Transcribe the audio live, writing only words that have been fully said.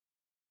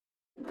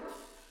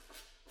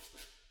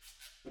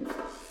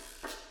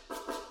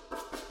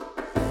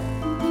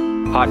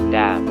Hot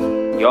damn,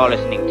 you're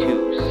listening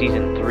to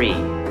Season 3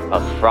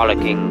 of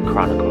Frolicking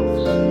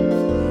Chronicles.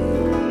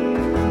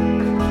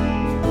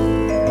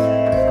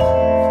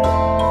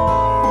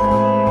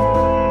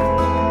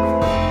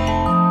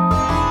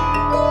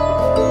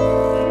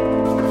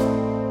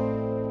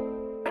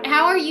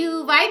 How are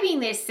you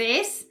vibing this,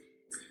 sis?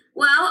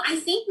 Well, I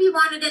think we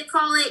wanted to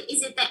call it,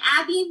 is it the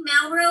Abbey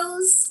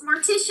Melrose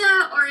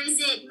Morticia, or is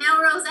it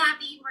Melrose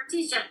Abbey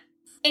Morticia?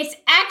 It's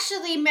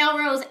actually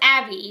Melrose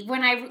Abbey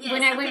when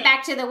I went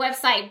back to the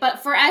website.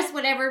 But for us,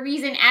 whatever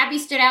reason, Abbey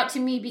stood out to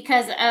me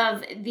because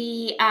of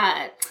the,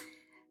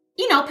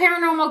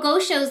 paranormal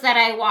ghost shows that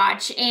I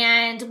watch.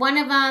 And one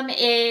of them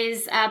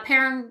is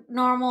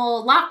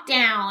Paranormal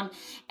Lockdown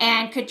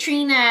and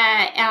Katrina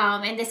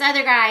and this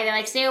other guy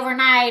that stay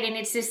overnight. And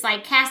it's this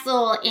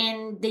castle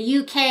in the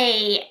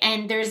UK.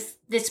 And there's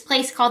this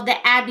place called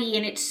the Abbey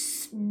and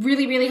it's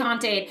really, really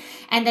haunted.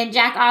 And then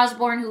Jack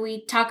Osborne, who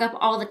we talk up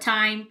all the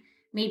time.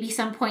 Maybe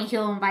some point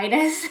he'll invite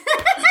us.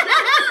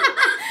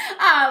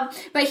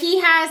 But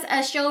he has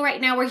a show right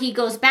now where he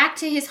goes back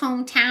to his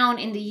hometown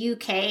in the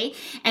UK.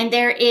 And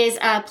there is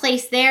a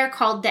place there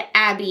called the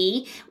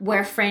Abbey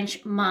where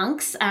French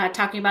monks,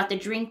 talking about the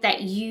drink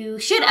that you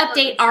should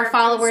update our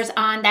followers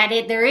on, that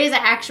there is an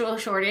actual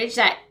shortage,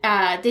 that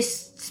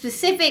this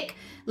specific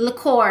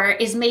liqueur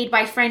is made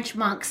by French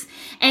monks.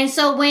 And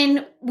so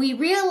when we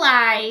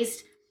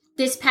realized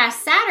this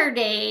past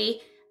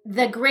Saturday,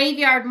 the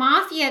Graveyard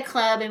Mafia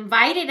Club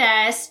invited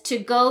us to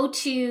go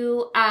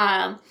to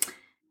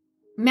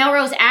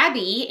Melrose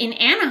Abbey in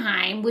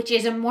Anaheim, which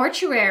is a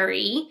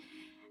mortuary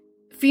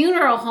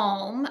funeral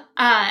home.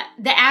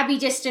 The Abbey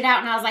just stood out,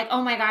 and I was like,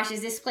 "Oh my gosh,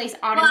 is this place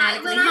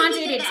automatically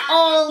haunted? It's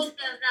old."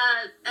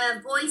 I think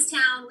of Boys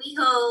Town,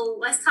 WeHo,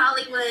 West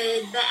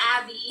Hollywood, the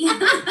Abbey.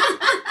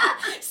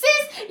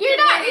 Sis, you're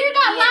not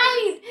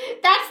lying.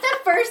 That's the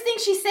first thing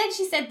she said.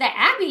 She said, "The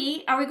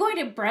Abbey? Are we going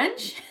to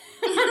brunch?"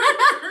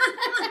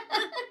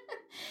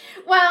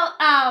 Well,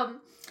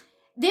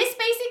 this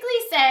basically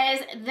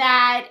says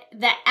that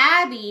the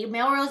Abbey,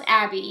 Melrose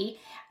Abbey,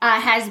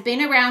 has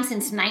been around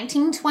since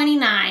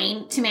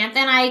 1929. Samantha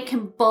and I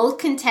can both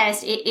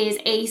contest it is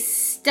a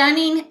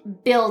stunning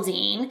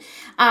building.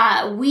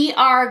 We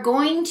are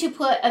going to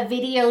put a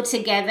video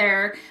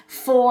together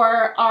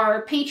for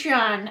our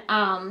Patreon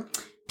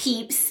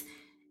peeps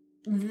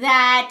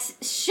that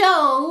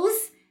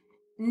shows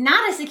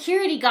not a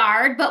security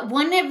guard, but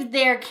one of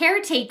their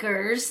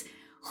caretakers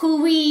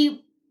who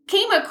we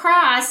came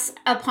across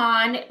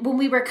upon when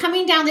we were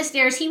coming down the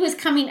stairs. He was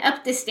coming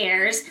up the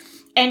stairs,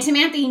 and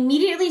Samantha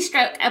immediately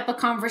struck up a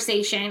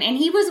conversation, and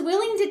he was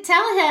willing to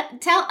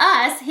tell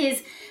us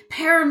his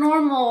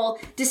paranormal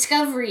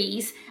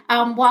discoveries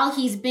while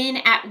he's been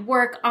at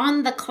work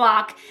on the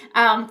clock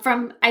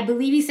from, I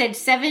believe he said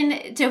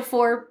 7 to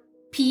 4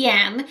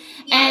 p.m.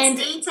 Yeah, and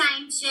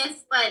daytime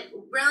shift, but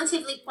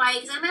relatively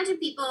quiet. Because I imagine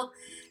people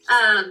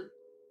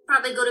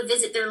probably go to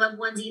visit their loved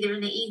ones either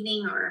in the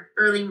evening or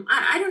early.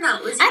 I don't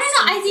know.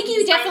 I think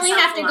you definitely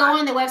have to go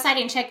on the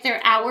website and check their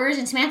hours.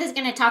 And Samantha's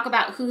going to talk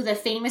about who the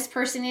famous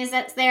person is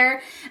that's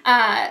there.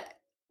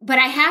 But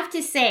I have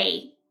to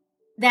say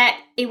that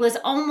it was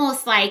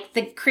almost like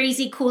the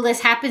crazy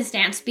coolest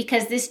happenstance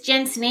because this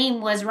gent's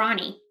name was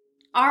Ronnie.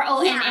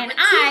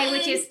 Ronni,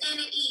 which is and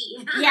an E.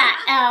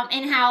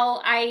 and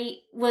how I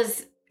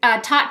was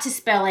taught to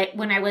spell it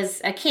when I was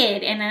a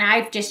kid, and then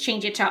I've just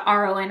changed it to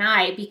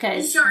Roni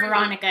because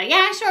Veronica. Yeah,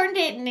 I shortened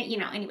it, and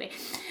anyway.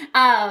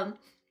 That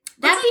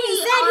being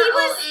said, he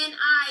was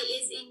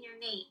Roni is in your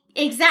name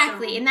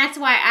exactly, so. And that's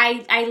why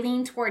I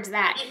lean towards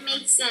that. It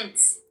makes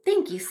sense.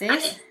 Thank you,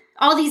 sis.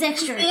 All these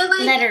extra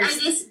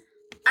letters.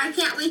 I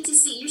can't wait to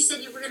see. You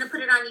said you were going to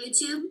put it on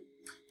YouTube.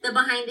 The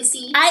behind the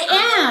scenes. I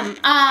am.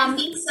 I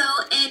think so.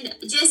 And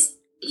just,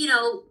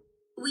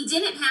 we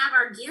didn't have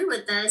our gear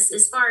with us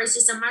as far as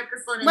just a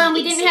microphone. Well,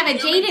 we didn't have a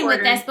Jaden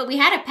with us, but we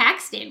had a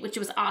Paxton, which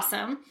was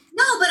awesome.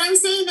 No, but I'm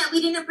saying that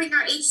we didn't bring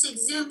our H6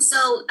 Zoom.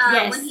 So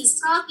when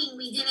he's talking,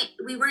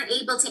 we weren't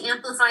able to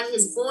amplify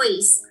his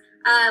voice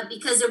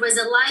because there was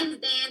a live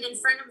band in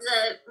front of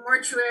the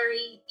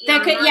mortuary.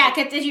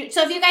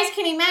 So if you guys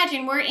can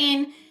imagine, we're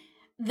in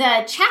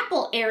the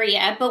chapel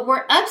area, but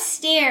we're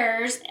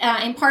upstairs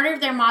in part of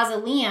their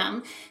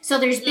mausoleum. So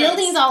there's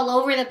buildings all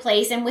over the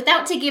place. And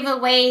without to give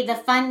away the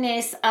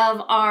funness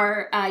of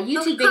our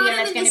YouTube video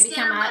that's going to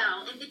become up.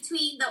 In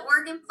between the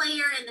organ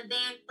player and the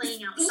band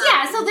playing outside.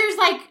 Yeah, so there's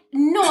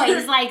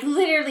noise,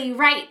 literally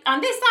right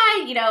on this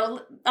side,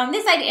 on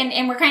this side,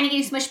 and we're kind of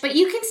getting smushed. But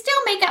you can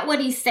still make out what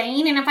he's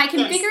saying. And if I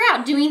can figure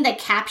out doing the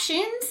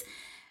captions,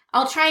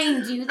 I'll try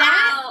and do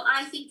that. Oh,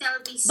 I think that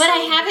would be so But I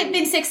haven't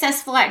been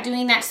successful at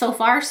doing that so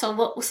far, so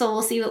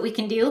we'll see what we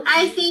can do.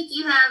 I think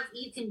you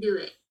can do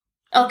it.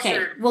 Okay,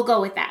 sure. We'll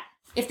go with that.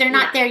 If they're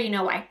not there, you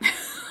know why.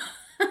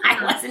 I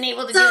wasn't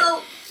able to do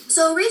it.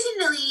 So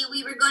originally,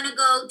 we were going to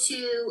go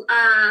to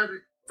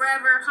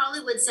Forever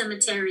Hollywood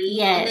Cemetery.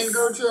 Yes. And then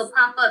go to a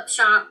pop-up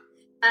shop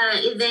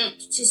event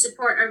to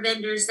support our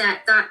vendors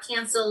that got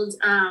canceled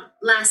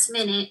last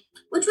minute,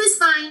 which was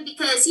fine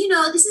because,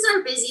 this is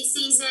our busy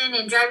season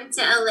and driving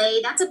to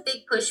LA, that's a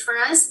big push for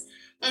us.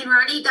 And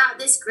Ronnie got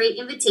this great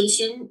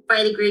invitation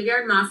by the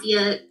Graveyard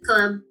Mafia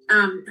Club,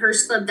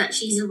 Hearst Club that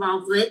she's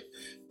involved with.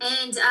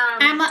 And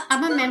I'm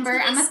a member.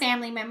 I'm a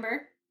family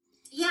member.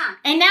 Yeah.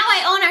 And now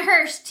I own a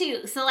Hearst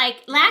too. So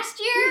like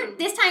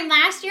this time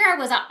last year, I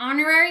was an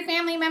honorary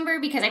family member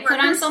because I put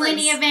on so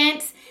many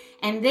events.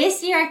 And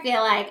this year, I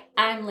feel like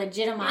I'm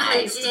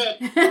legitimized. You're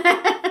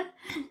legit.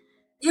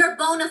 You're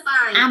bona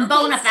fide. I'm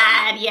bona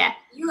fide, yeah.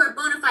 You are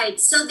bona fide.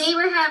 So they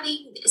were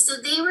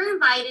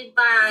invited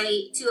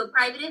to a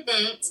private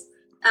event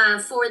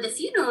for the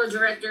funeral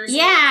directors.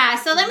 Yeah,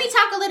 so let me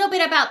talk a little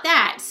bit about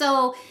that.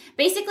 So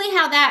basically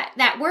how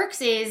that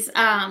works is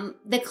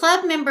the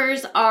club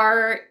members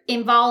are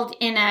involved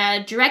in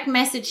a direct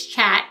message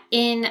chat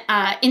in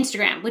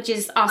Instagram, which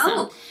is awesome.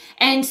 Oh.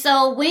 And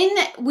so when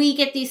we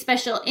get these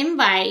special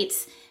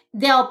invites,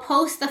 they'll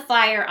post the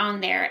flyer on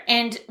there.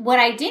 And what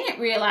I didn't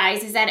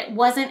realize is that it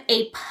wasn't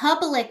a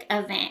public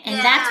event. And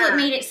that's what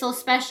made it so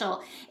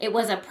special. It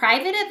was a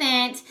private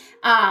event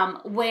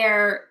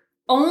where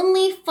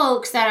only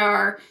folks that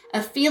are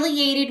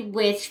affiliated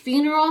with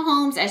funeral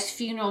homes as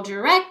funeral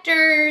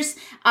directors,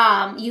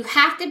 you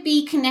have to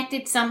be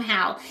connected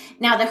somehow.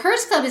 Now, the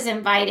Hearst Club is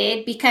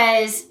invited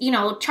because,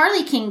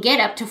 Charlie can get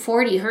up to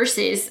 40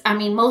 hearses. I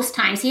mean, most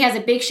times. He has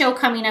a big show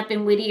coming up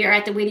in Whittier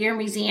at the Whittier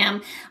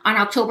Museum on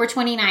October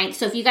 29th.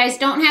 So if you guys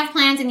don't have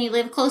plans and you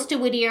live close to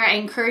Whittier, I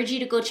encourage you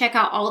to go check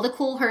out all the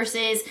cool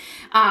hearses.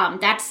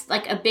 That's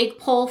like a big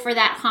pull for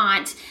that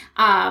haunt.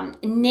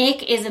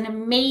 Nick is an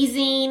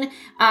amazing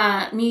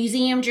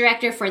museum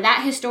director for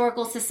that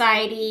historical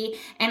society.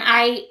 And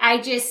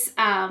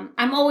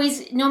I'm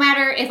always, no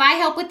matter if I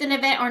help with an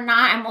event or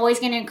not, I'm always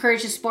going to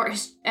encourage to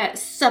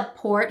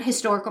support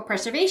historical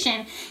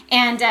preservation.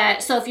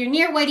 And so if you're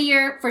near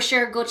Whittier, for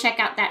sure, go check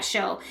out that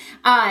show.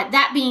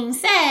 That being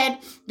said,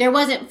 there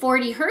wasn't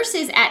 40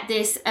 hearses at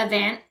this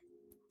event.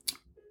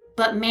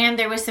 But man,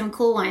 there was some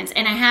cool ones.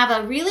 And I have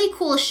a really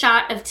cool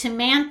shot of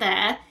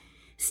Tamantha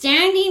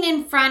standing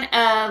in front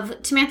of,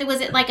 Tamantha,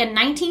 was it like a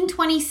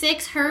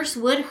 1926 hearse,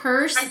 wood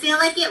hearse? I feel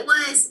like it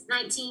was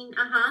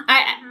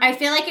I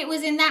feel like it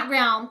was in that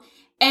realm.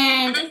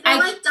 And I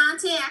feel like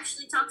Dante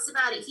actually talks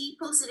about it. He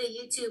posted a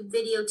YouTube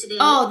video today.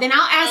 Oh, then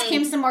I'll ask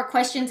him some more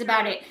questions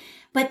about it.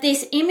 But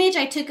this image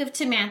I took of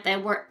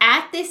Tamantha, we're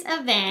at this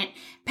event.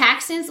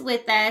 Paxton's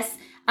with us.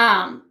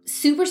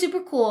 Super,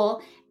 super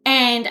cool.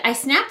 And I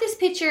snapped this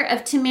picture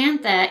of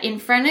Tamantha in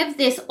front of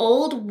this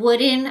old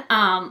wooden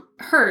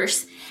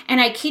hearse. And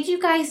I kid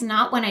you guys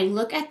not, when I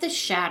look at the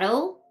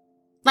shadow,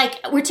 like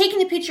we're taking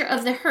the picture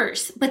of the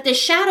hearse, but the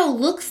shadow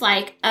looks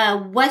like a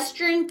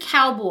Western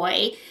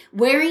cowboy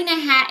wearing a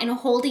hat and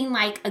holding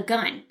like a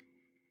gun.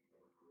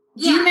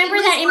 Do you remember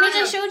that image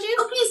I showed you?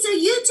 Okay, so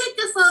you took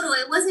the photo.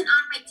 It wasn't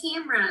on my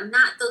camera,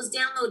 not those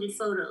downloaded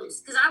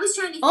photos. Because I was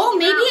trying to figure out,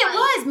 maybe it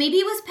was. Maybe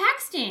it was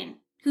Paxton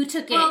who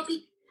took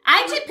it.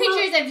 I took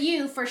pictures of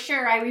you for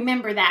sure. I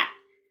remember that.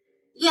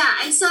 Yeah,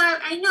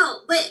 I know,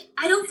 but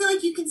I don't feel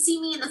like you can see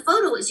me in the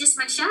photo. It's just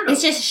my shadow.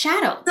 It's just a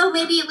shadow. So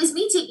maybe it was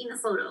me taking the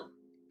photo.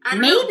 I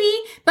don't know.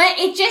 But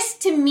it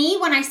just, to me,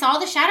 when I saw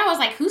the shadow, I was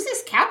like, who's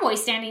this cowboy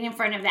standing in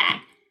front of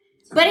that?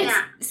 But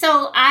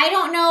so I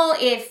don't know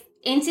if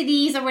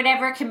entities or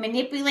whatever can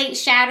manipulate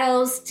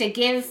shadows to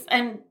give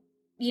an,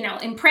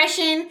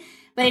 impression.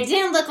 But it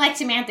didn't look like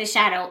Tamantha's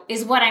shadow,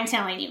 is what I'm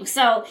telling you.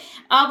 So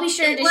I'll be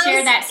sure to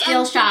share that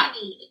still shot.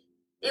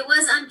 It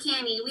was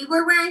uncanny. We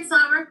were wearing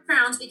flower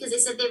crowns because they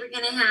said they were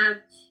going to have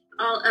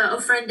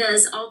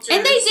ofrendas, altars.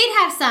 And they did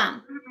have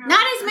some. Mm-hmm.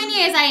 Not as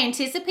many as I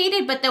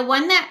anticipated, but the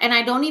one that, and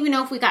I don't even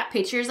know if we got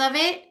pictures of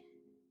it,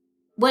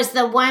 was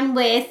the one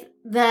with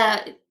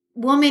the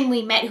woman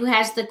we met who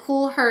has the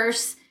cool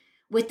hearse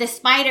with the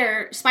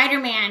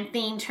Spider-Man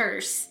themed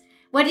hearse.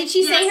 What did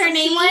she say her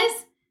name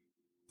was?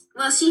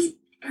 Well,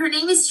 her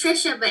name is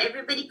Trisha, but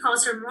everybody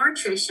calls her more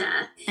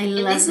Trisha. I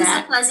love that. And this was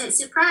a pleasant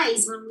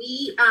surprise when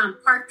we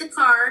parked the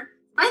car.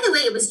 By the way,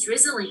 it was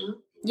drizzling.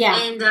 Yeah.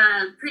 And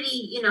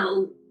pretty,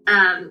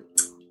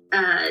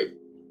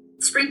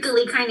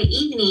 sprinkly kind of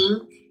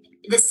evening.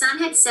 The sun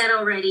had set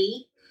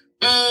already.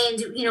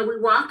 And, we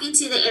walk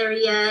into the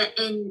area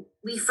and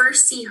we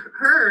first see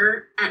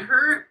her at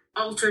her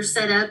altar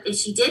setup. And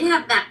she did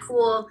have that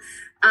cool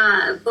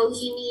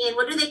bohemian,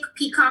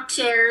 peacock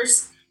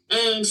chairs.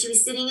 And she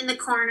was sitting in the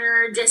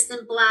corner, dressed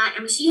in black. I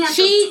mean, she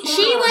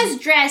was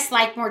dressed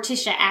like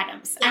Morticia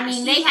Addams. Yeah, I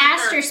mean, they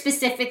asked her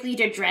specifically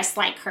to dress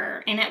like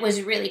her, and it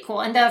was really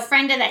cool. And the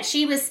friend that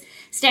she was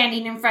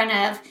standing in front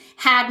of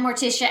had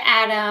Morticia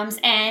Addams,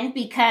 and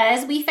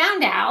because we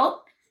found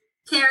out,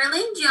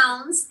 Carolyn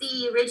Jones,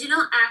 the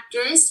original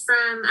actress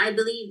from, I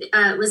believe,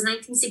 was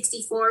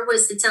 1964,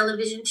 was the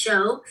television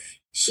show.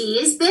 She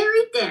is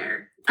buried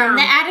there. From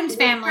the Addams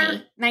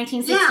Family,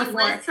 1964.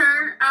 Yeah, with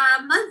her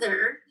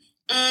mother.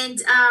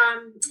 And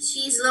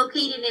she's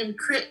located in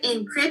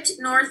Crypt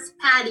North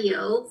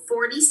Patio,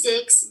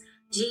 46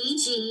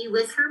 GG,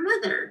 with her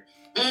mother.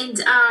 And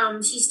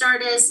she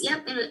starred as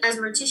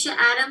Morticia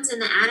Addams in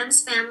The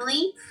Addams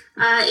Family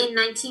in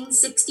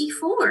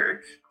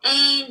 1964.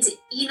 And,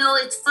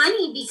 it's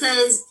funny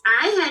because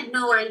I had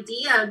no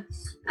idea.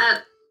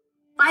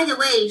 By the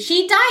way,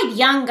 she died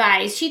young,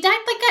 guys. She died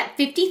at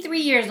 53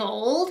 years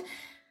old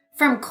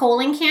from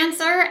colon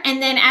cancer.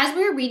 And then as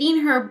we were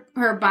reading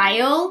her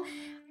bio,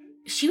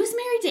 she was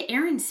married to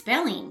Aaron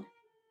Spelling.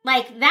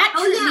 That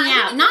tripped me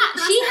out.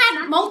 She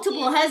had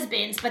multiple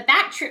husbands, but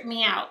that tripped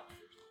me out.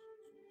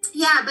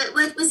 Yeah, but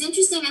what was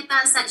interesting, I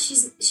thought, is that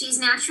she's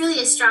naturally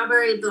a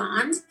strawberry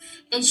blonde,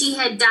 and she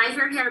had dyed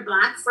her hair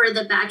black for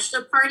the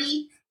bachelor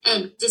party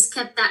and just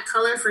kept that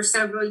color for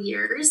several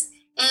years.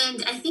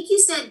 And I think you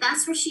said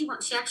that's where she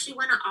actually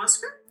won an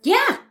Oscar?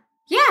 Yeah,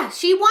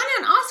 she won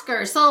an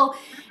Oscar. So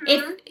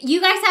if you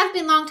guys have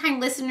been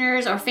longtime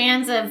listeners or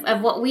fans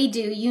of what we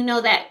do, you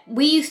know that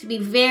we used to be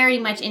very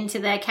much into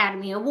the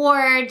Academy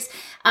Awards.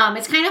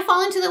 It's kind of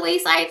fallen to the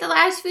wayside the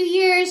last few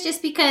years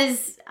just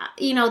because,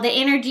 the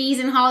energies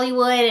in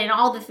Hollywood and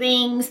all the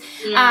things.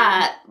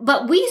 Yeah.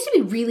 But we used to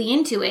be really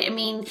into it. I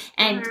mean,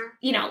 and,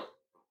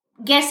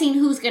 guessing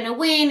who's going to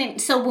win.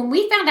 And so when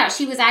we found out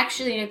she was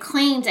actually an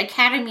acclaimed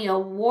Academy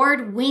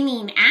Award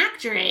winning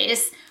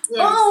actress,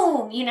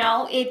 boom,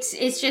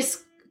 it's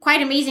just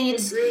quite amazing.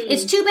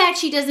 It's too bad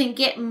she doesn't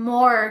get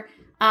more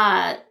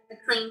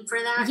acclaim for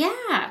that.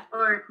 Yeah.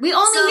 We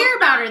only hear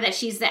about her that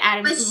she's the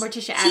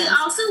Morticia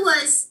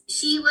Addams.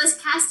 She was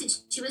casted.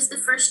 She was the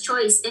first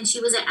choice, and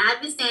she was an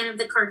avid fan of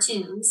the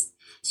cartoons.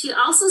 She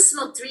also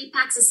smoked 3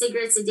 packs of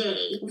cigarettes a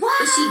day. What?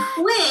 But she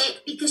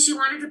quit because she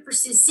wanted to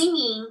pursue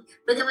singing.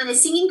 But then when the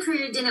singing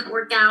career didn't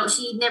work out,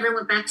 she never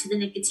went back to the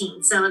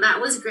nicotine. So that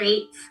was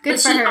great.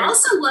 Good for her. She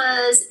also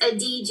was a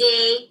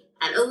DJ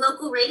at a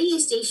local radio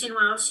station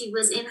while she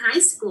was in high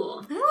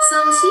school. What?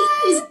 So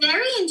she is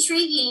very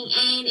intriguing.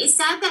 And it's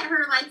sad that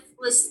her life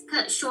was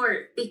cut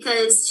short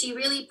because she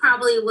really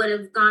probably would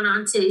have gone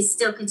on to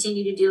still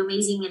continue to do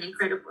amazing and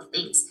incredible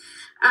things.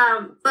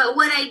 But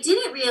what I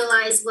didn't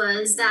realize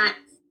was that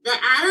the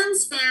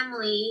Addams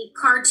Family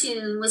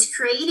cartoon was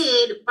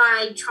created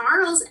by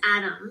Charles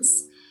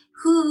Addams,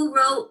 who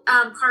wrote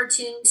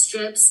cartoon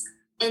strips,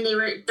 and they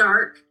were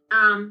dark,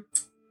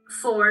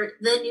 for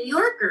the New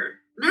Yorker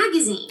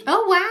magazine.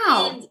 Oh,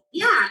 wow.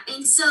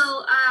 And so...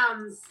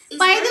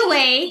 by the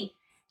way,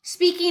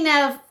 speaking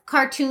of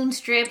cartoon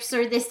strips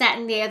or this, that,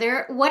 and the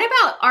other, what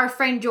about our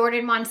friend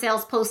Jordan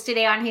Monsell's post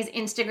today on his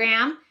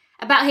Instagram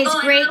about his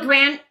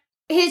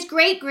His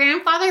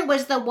great-grandfather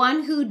was the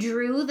one who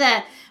drew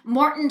the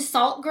Morton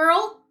Salt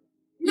Girl.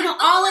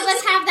 All of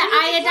us have the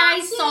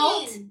iodized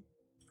salt.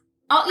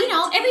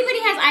 Oh, everybody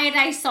has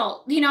iodized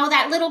salt.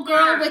 That little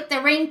girl with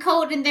the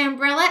raincoat and the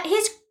umbrella.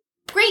 His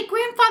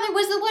great-grandfather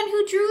was the one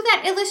who drew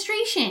that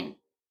illustration.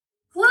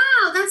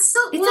 Wow, that's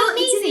so amazing.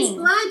 It's in his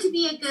blood to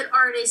be a good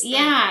artist.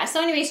 Yeah.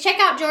 So, anyways, check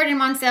out Jordan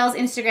Monsell's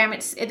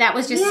Instagram. That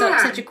was just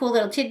such a cool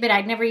little tidbit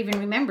I'd never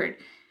even remembered.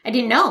 I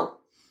didn't know.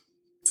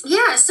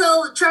 Yeah,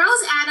 so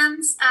Charles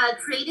Addams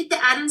created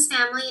the Addams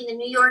Family in the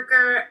New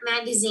Yorker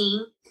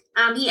magazine.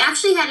 He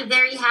actually had a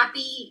very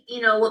happy,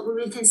 what we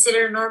would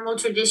consider normal,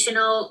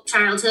 traditional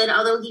childhood,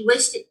 although he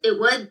wished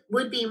it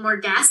would be more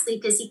ghastly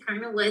because he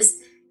kind of was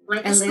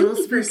like a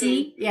spooky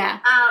person. Yeah.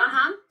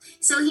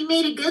 So he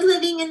made a good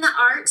living in the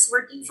arts,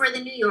 working for the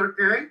New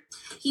Yorker.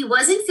 He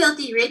wasn't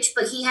filthy rich,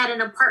 but he had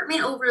an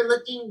apartment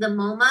overlooking the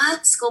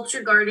MoMA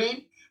Sculpture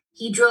Garden.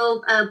 He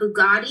drove a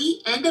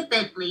Bugatti and a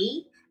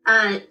Bentley.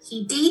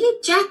 He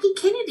dated Jackie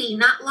Kennedy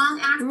not long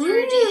after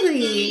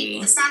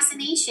JFK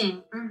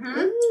assassination.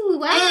 Ooh,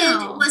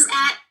 wow. And was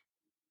at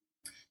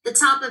the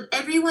top of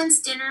everyone's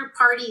dinner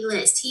party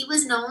list. He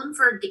was known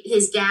for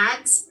his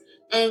gags,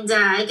 and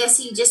I guess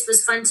he just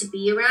was fun to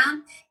be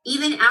around.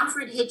 Even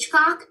Alfred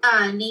Hitchcock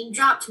name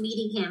dropped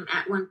meeting him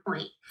at one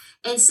point.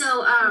 And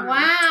so,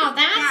 wow,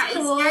 that's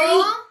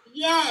cool.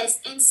 Yes.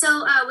 And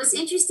so what's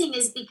interesting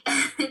is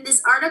in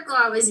this article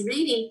I was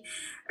reading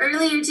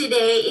earlier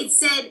today, it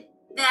said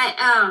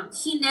that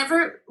he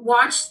never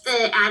watched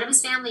the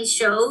Addams Family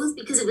shows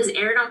because it was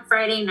aired on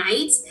Friday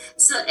nights.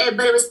 So,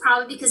 but it was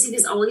probably because he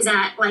was always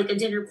at like a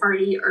dinner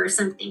party or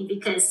something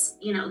because,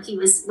 he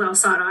was well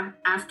sought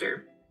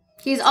after.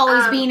 He's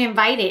always being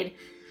invited.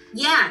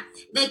 Yeah.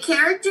 The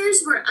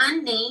characters were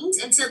unnamed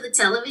until the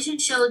television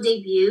show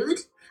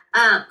debuted.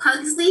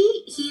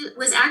 Pugsley, he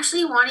was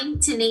actually wanting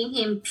to name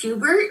him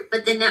Pubert,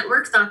 but the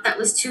network thought that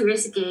was too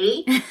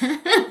risque.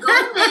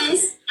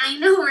 Gomez, I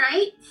know,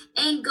 right?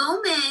 And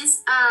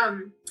Gomez,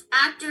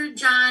 actor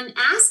John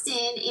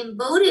Astin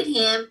embodied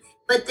him,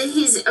 but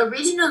his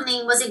original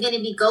name wasn't going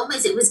to be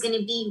Gomez. It was going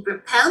to be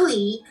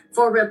Repelli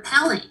for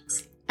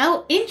repellent.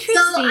 Oh, interesting.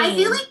 So I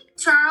feel like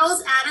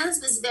Charles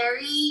Addams was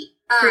very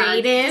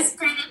creative.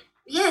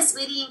 Yes,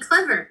 witty and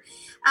clever.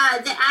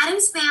 The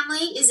Addams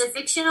Family is a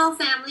fictional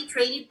family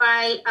created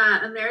by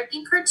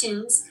American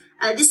Cartoons.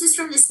 This is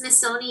from the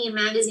Smithsonian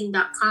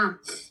Magazine.com.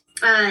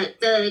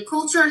 The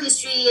cultural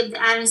history of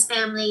the Addams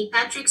Family,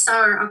 Patrick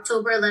Starr,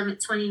 October 11th,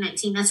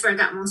 2019. That's where I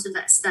got most of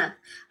that stuff.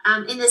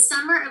 In the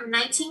summer of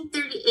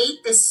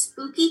 1938, the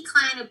Spooky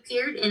Clan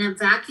appeared in a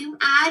vacuum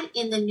ad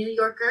in the New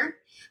Yorker,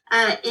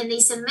 and they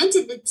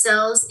cemented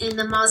themselves in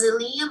the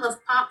mausoleum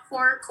of pop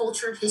horror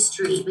culture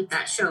history with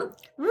that show.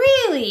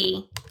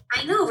 Really?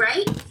 I know,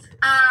 right?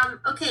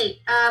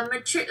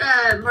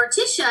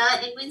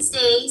 Morticia and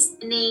Wednesday's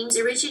names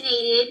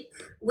originated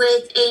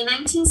with a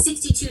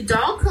 1962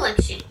 doll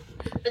collection,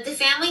 but the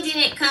family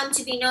didn't come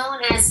to be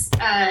known as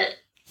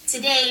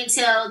today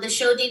until the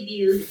show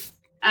debuted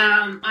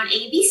on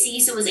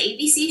ABC. So it was an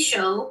ABC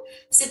show,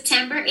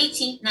 September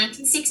 18th,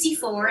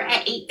 1964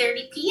 at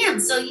 8:30 p.m.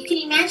 So you can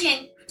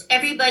imagine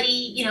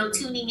everybody,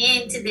 tuning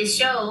in to this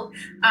show,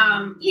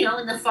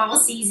 in the fall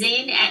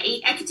season at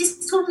 8. I could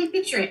just totally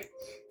picture it.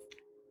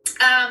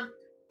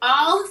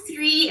 All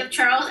three of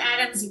Charles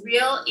Addams'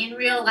 real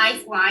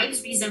life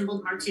wives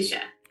resembled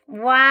Morticia.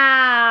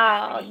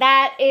 Wow,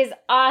 that is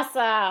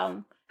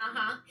awesome.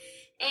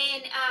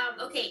 And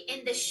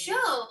in the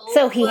show,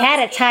 so he had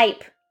a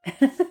type.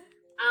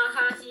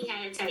 He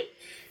had a type.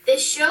 The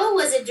show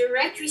was a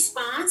direct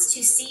response to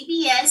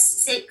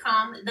CBS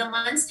sitcom The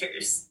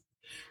Munsters.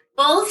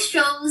 Both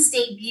shows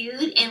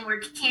debuted and were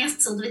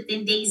canceled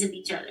within days of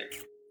each other.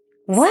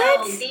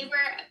 What? So they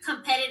were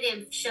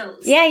competitive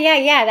shows.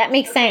 Yeah. That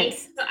makes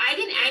sense. So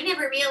I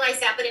never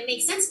realized that, but it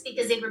makes sense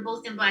because they were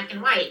both in black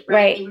and white.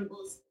 Right. They were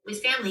both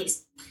with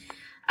families.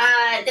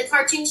 The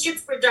cartoon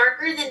strips were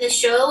darker than the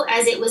show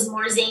as it was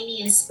more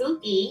zany and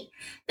spooky.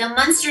 The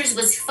Munsters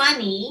was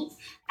funny.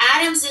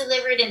 Addams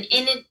delivered an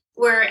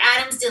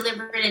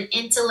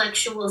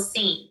intellectual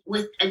theme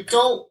with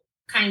adult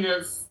kind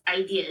of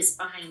ideas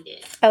behind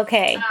it.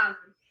 Okay.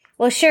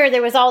 Well, sure,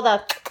 there was all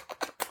the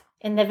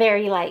in the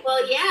very light.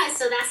 Well, yeah,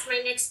 so that's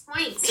my next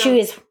point. So she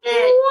is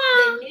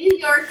the New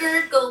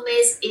Yorker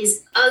Gomez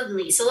is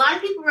ugly. So a lot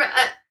of people were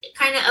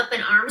kind of up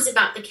in arms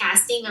about the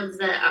casting of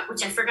the,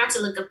 which I forgot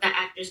to look up that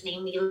actor's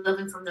name. We love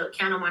him from the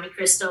Count of Monte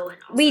Cristo. And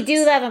we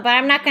do love him, but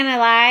I'm not going to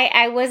lie.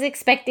 I was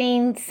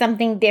expecting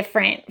something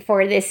different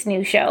for this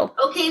new show.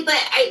 Okay,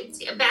 but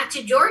back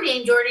to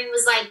Jordan. Jordan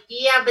was like,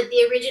 yeah, but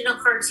the original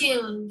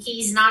cartoon,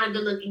 he's not a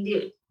good looking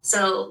dude.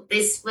 So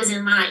this was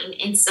in line.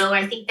 And so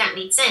I think that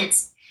made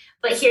sense.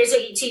 But here's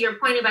to your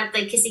point about the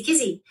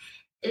kissy.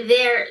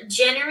 They're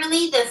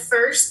generally the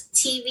first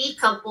TV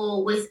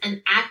couple with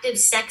an active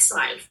sex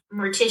life,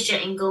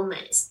 Morticia and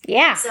Gomez.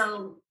 Yeah.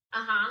 So,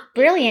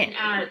 brilliant.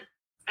 And,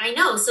 I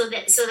know. So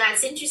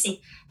that's interesting.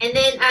 And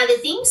then the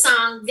theme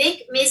song,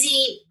 Vic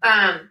Mizzy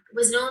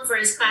was known for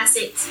his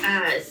classic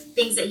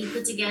things that he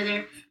put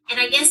together. And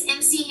I guess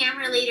MC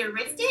Hammer later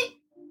riffed it.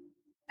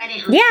 I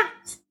didn't know. Yeah.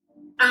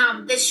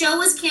 The show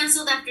was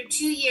canceled after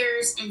 2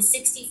 years and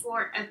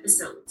 64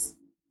 episodes.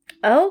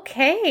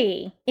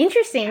 Okay.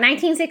 Interesting.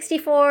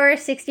 1964,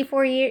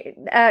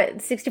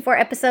 64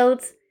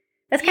 episodes.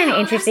 That's kind of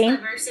interesting.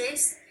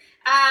 Versus.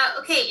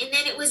 Okay, and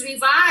then it was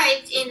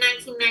revived in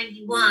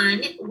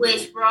 1991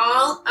 with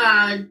Raul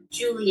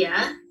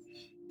Julia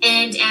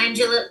and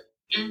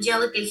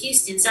Angelica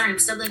Houston. Sorry, I'm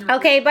stumbling.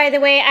 Okay, by the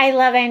way, I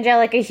love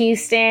Angelica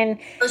Houston.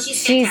 Oh,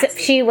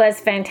 she was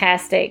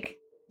fantastic.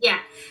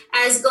 Yeah,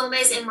 as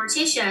Gomez and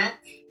Morticia.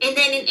 And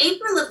then in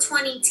April of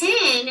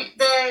 2010,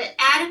 the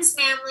Addams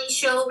Family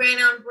show ran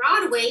on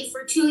Broadway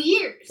for 2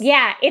 years.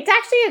 Yeah, it's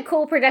actually a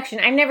cool production.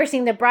 I've never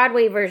seen the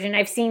Broadway version.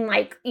 I've seen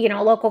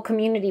local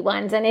community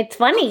ones, and it's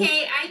funny.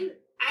 Okay, I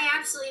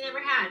absolutely never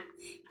had.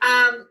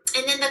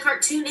 And then the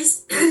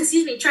cartoonist,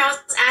 Charles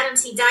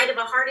Addams, he died of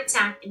a heart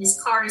attack in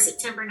his car in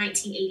September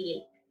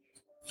 1988.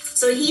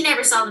 So he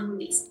never saw the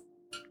movies.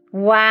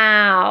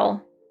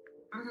 Wow.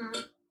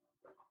 Mm-hmm.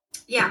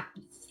 Yeah.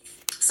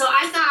 So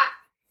I thought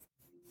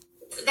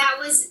that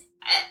was,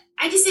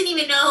 I just didn't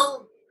even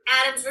know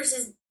Addams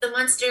versus the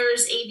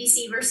Munsters,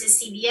 ABC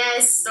versus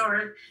CBS,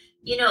 or,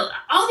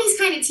 all these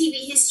kind of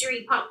TV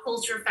history, pop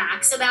culture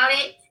facts about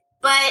it.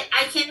 But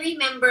I can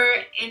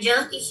remember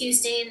Angelica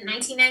Houston,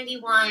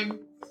 1991.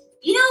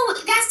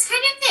 That's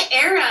kind of the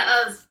era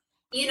of,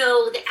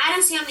 the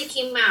Addams Family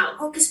came out.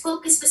 Hocus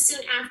Pocus was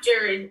soon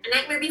after, and A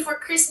Nightmare Before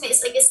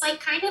Christmas. It's like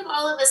kind of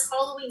all of us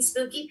Halloween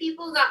spooky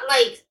people got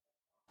like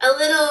a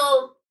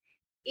little,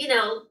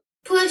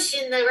 push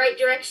in the right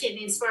direction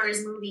as far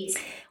as movies.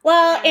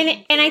 Well,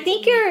 and I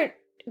think you're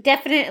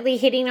definitely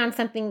hitting on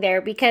something there,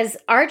 because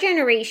our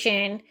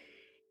generation,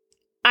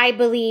 I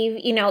believe,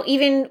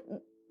 even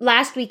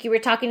last week you were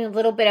talking a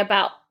little bit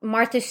about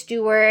Martha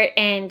Stewart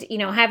and,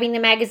 having the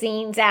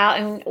magazines out,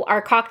 and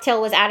our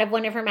cocktail was out of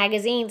one of her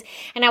magazines.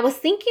 And I was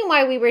thinking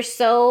why we were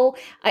so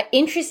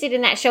interested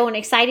in that show and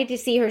excited to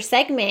see her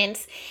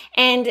segments.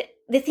 And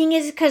the thing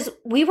is, because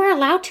we were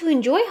allowed to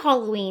enjoy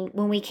Halloween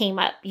when we came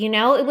up,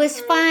 it was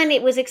fun.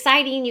 It was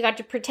exciting. You got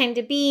to pretend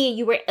to be,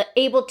 you were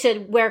able to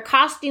wear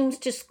costumes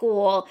to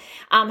school,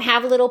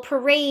 have little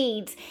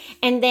parades.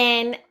 And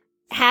then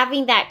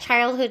having that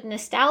childhood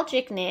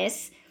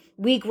nostalgicness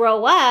we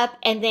grow up,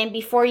 and then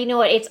before you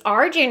know it, it's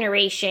our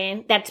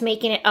generation that's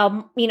making it a,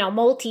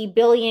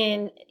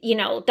 multi-billion,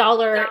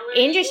 dollar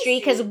industry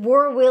because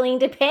we're willing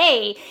to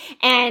pay.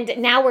 And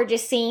now we're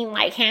just seeing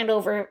like hand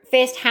over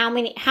fist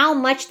how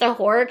much the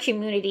horror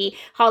community,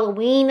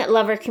 Halloween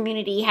lover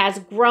community has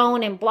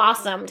grown and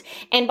blossomed.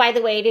 And by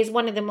the way, it is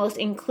one of the most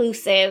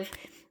inclusive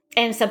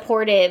and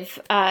supportive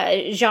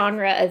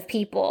genre of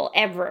people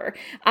ever.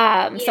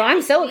 So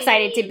I'm so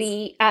excited to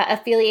be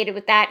affiliated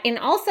with that. And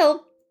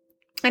also,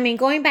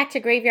 going back to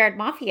Graveyard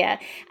Mafia,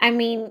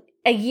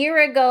 a year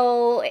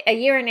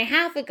and a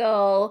half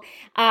ago,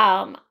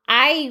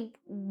 I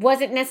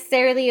wasn't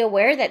necessarily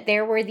aware that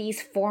there were these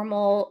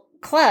formal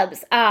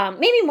clubs.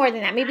 Maybe more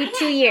than that, maybe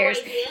 2 years.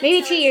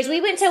 Maybe 2 years.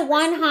 We went to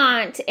one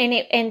haunt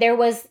and there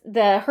was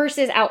the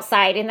hearses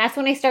outside. And that's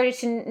when I started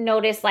to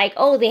notice like,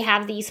 oh, they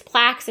have these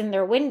plaques in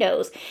their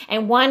windows.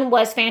 And one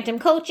was Phantom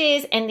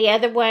Coaches and the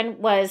other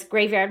one was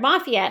Graveyard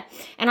Mafia.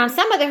 And on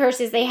some of the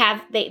hearses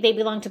they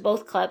belong to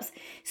both clubs.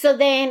 So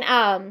then,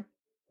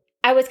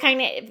 I was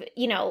kind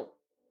of,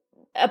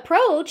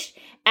 approached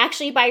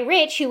actually by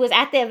Rich, who was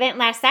at the event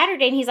last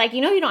Saturday, and he's like,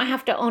 you don't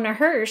have to own a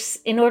hearse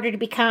in order to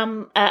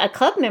become a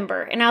club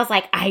member. And I was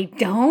like, I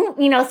don't,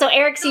 so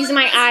Eric sees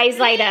my eyes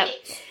light up.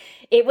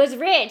 It was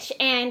Rich,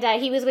 and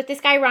he was with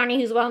this guy,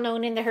 Ronnie, who's well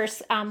known in the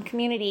hearse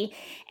community.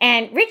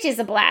 And Rich is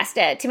a blast.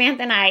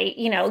 Tamantha and I,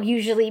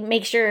 usually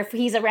make sure if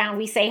he's around,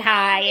 we say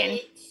hi.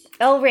 And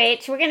oh,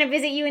 Rich, we're going to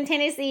visit you in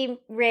Tennessee,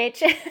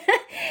 Rich.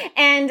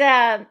 And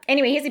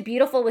anyway, he has a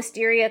beautiful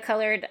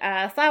wisteria-colored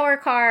flower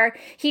car.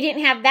 He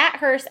didn't have that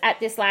hearse at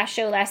this last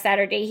show last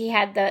Saturday. He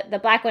had the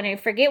black one. I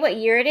forget what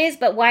year it is,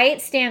 but why it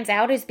stands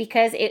out is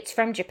because it's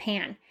from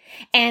Japan.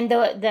 And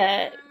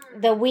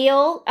the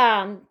wheel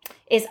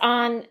is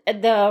on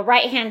the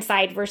right-hand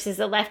side versus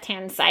the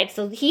left-hand side.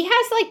 So he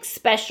has, like,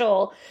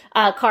 special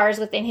cars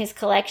within his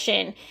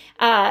collection.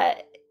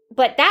 But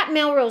that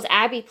Melrose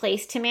Abbey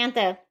place,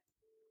 Tamantha,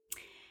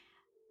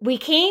 we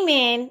came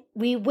in,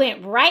 we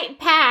went right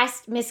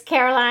past Miss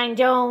Caroline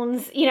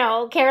Jones,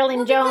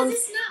 Carolyn Jones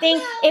thing.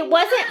 It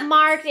wasn't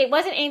marked. It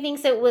wasn't anything.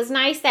 So it was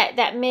nice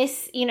that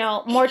Miss,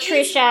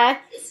 Mortricia.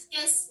 It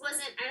just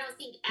wasn't, I don't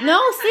think.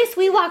 No, sis,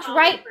 we walked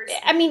right.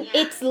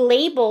 It's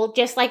labeled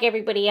just like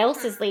everybody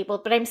else is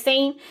labeled. But I'm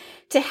saying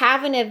to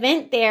have an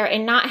event there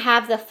and not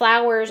have the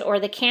flowers or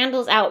the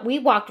candles out, we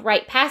walked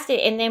right past it.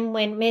 And then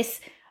when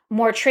Miss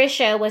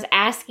Mortricia was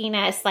asking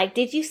us, like,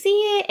 did you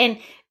see it?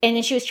 And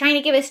then she was trying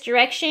to give us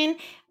direction.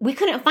 We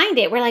couldn't find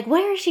it. We're like,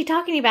 where is she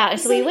talking about? And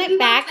so we went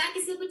back.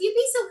 And said, would you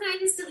be so kind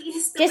as to lead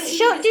us just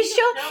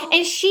show.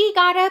 And she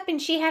got up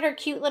and she had her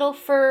cute little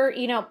fur,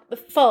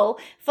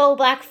 faux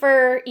black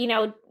fur,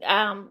 little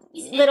coat.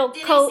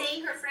 Did I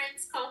say her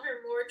friends call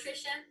her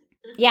Mortricia?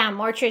 Yeah,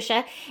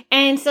 Mortricia.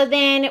 And so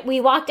then we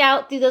walked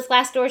out through those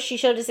glass doors. She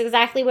showed us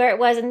exactly where it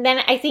was. And then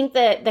I think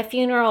the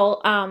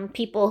funeral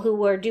people who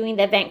were doing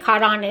the event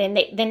caught on. And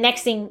the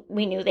next thing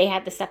we knew, they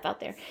had the stuff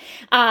out there.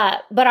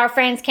 But our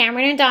friends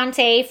Cameron and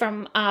Dante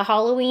from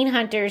Halloween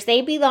Hunters,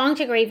 they belong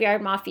to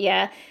Graveyard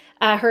Mafia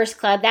Hearse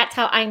Club. That's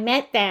how I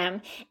met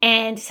them.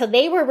 And so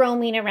they were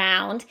roaming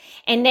around.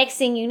 And next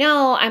thing you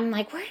know, I'm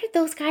like, where did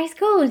those guys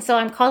go? And so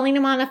I'm calling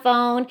them on the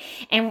phone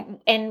and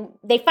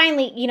they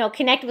finally,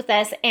 connect with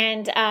us.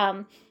 And,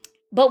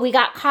 but we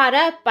got caught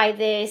up by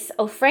this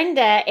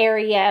ofrenda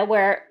area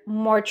where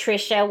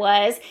Mortricia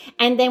was.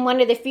 And then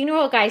one of the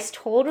funeral guys,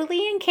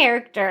 totally in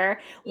character,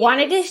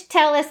 wanted to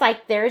tell us,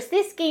 like, there's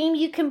this game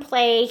you can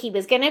play. He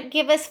was going to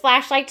give us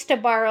flashlights to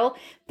borrow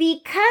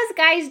because,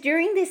 guys,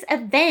 during this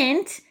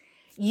event,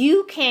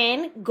 you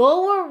can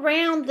go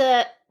around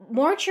the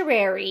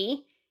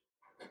mortuary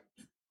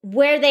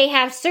where they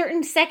have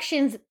certain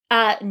sections,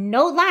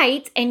 no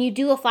lights, and you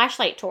do a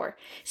flashlight tour.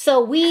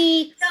 So in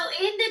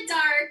the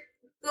dark,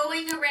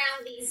 going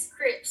around these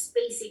crypts,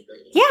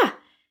 basically. Yeah.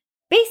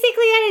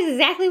 Basically, that is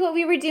exactly what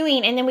we were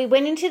doing. And then we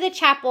went into the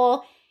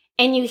chapel,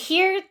 and you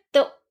hear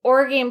the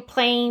organ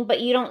playing,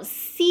 but you don't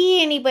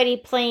see anybody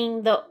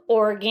playing the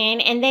organ.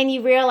 And then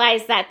you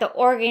realize that the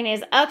organ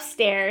is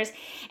upstairs.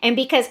 And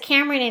because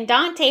Cameron and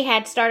Dante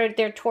had started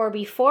their tour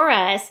before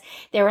us,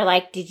 they were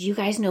like, did you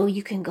guys know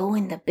you can go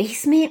in the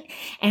basement?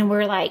 And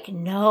we're like,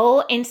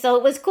 no. And so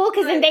it was cool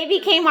because then they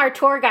became our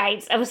tour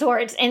guides of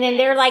sorts. And then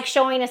they're like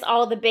showing us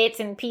all the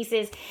bits and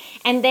pieces.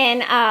 And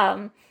then,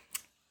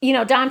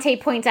 Dante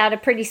points out a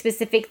pretty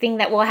specific thing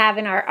that we'll have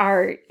in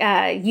our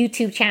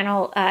YouTube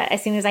channel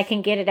as soon as I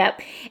can get it up,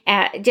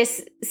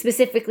 just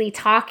specifically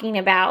talking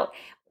about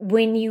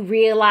when you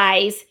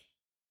realize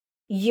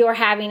you're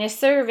having a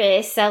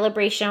service,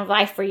 celebration of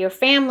life for your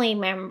family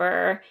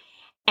member,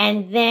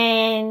 and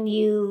then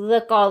you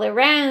look all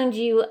around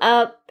you,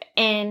 up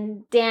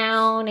and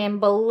down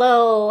and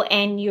below,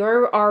 and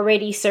you're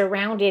already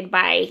surrounded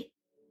by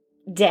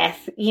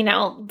death,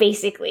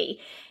 basically.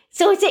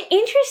 So it's an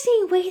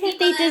interesting way that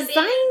they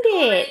designed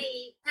it.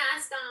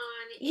 Passed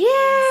on.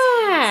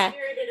 Yeah.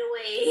 Spirited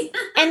away.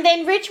 And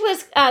then Rich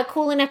was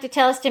cool enough to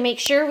tell us to make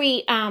sure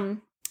we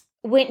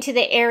went to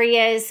the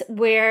areas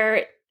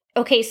where,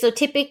 okay, so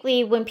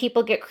typically when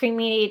people get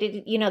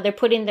cremated, they're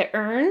put in the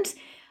urns.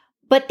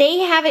 But they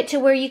have it to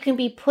where you can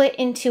be put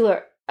into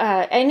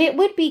and it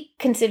would be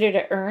considered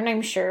an urn,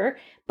 I'm sure.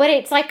 But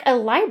it's like a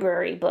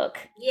library book.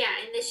 Yeah,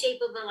 in the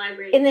shape of a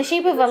library. In the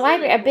shape of a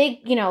library, a big,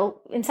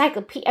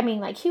 encyclopedia. I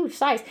mean, like huge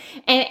size.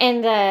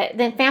 And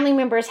then family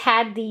members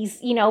had these,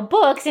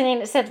 books, and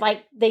then it said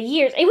like the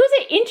years. It was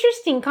an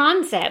interesting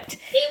concept.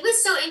 It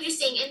was so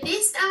interesting, and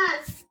this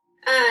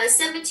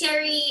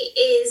cemetery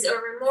is a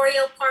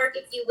memorial park,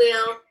 if you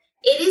will.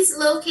 It is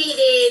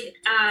located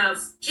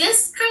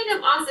just kind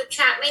of off of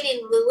Chapman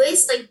and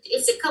Lewis. Like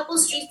it's a couple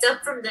streets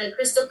up from the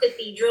Crystal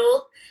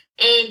Cathedral.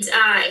 And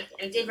I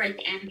did write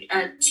the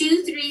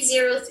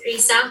 2303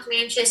 South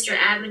Manchester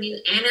Avenue,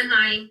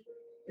 Anaheim,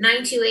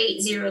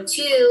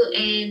 92802.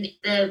 And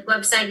the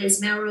website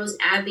is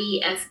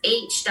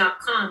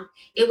melroseabbyfh.com.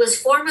 It was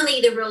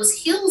formerly the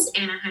Rose Hills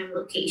Anaheim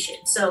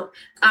location. So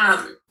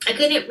I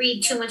couldn't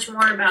read too much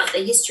more about the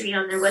history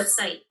on their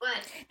website.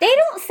 But they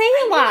don't say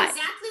a lot.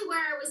 Exactly where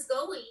I was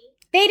going.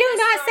 They do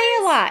not say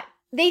a lot.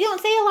 They don't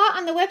say a lot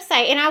on the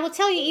website. And I will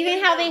tell you, even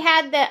how they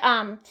had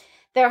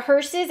the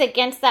hearses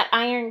against that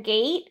iron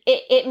gate,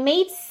 it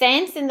made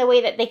sense in the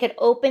way that they could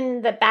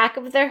open the back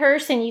of the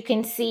hearse and you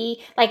can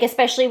see, like,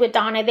 especially with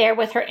Donna there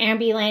with her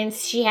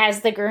ambulance, she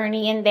has the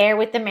gurney in there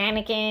with the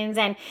mannequins,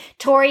 and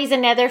Tori's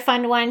another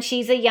fun one.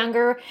 She's a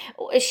younger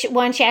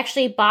one. She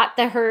actually bought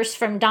the hearse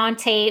from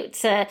Dante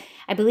to,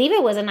 I believe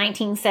it was a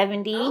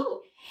 1970.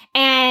 Oh.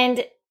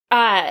 And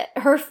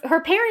her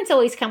parents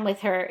always come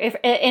with her,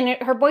 and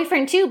her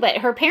boyfriend too, but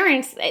her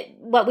parents,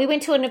 we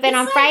went to an event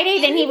on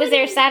Friday, then he was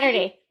there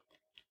Saturday.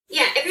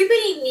 Yeah,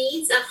 everybody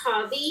needs a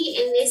hobby,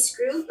 and this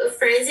group of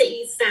friends that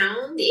you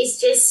found is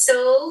just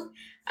so,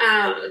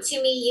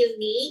 to me,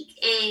 unique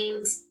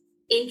and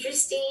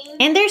interesting.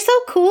 And they're so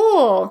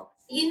cool.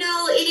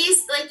 It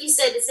is, like you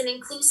said, it's an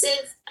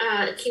inclusive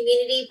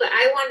community, but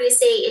I wanted to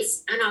say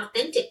it's an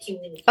authentic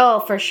community. Oh,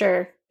 for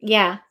sure.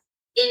 Yeah.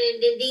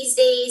 And in these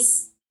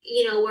days,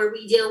 where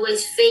we deal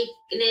with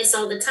fakeness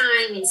all the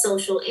time and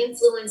social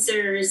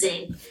influencers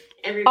and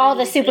everybody. All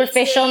the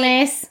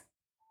superficialness.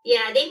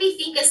 Yeah, they may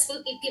think us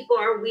spooky people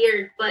are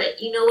weird,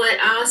 but you know what?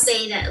 I'll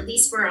say that at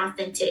least we're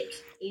authentic.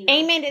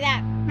 Amen to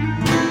that.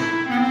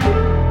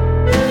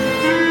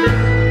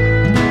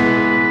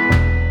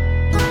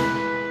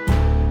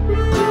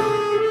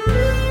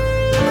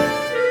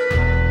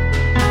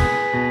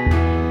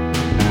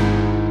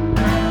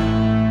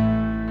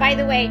 By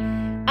the way,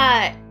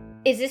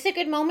 is this a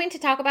good moment to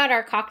talk about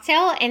our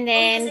cocktail, and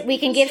then we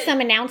can give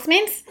some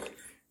announcements?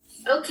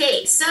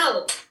 Okay,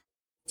 so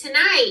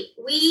tonight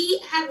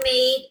we have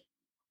made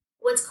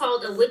what's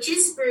called a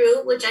witch's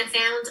brew, which I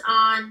found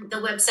on the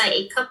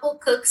website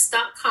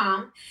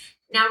acouplecooks.com.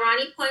 Now,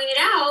 Ronnie pointed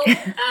out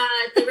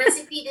the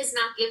recipe does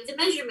not give the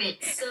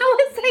measurements. So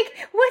I was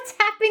like, what's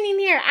happening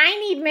here? I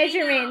need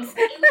measurements.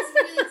 It was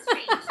really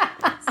strange.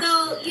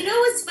 So,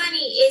 what's funny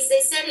is they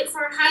said it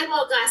for a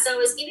highball glass. So I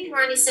was giving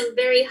Ronnie some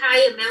very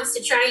high amounts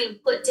to try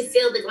and put to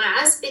fill the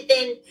glass. But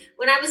then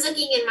when I was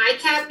looking in my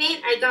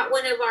cabinet, I got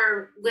one of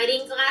our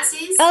wedding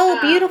glasses. Oh,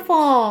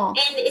 beautiful.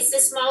 And it's the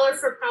smaller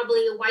for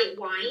probably a white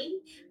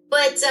wine.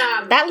 But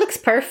that looks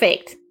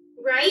perfect.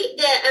 Right?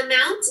 The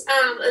amount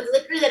of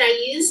liquor that I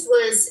used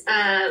was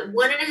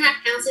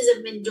 1.5 ounces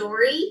of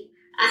Midori,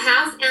 a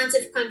 1/2 ounce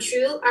of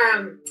Cointreau,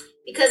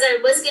 because I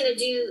was going to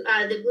do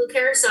the blue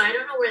carousel. I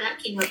don't know where that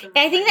came up from.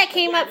 I think that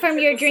came up from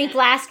your drink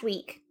last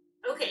week.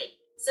 Okay.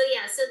 So,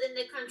 so then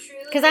the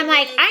Cointreau. Because I'm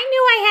like, I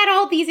knew I had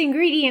all these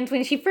ingredients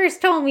when she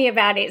first told me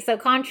about it. So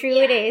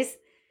Cointreau it is.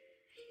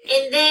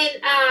 And then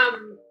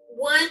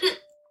 1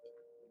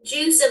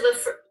 juice of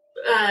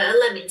a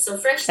lemon. So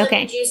fresh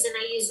lemon juice, and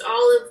I used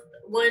all of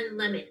 1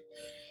 lemon.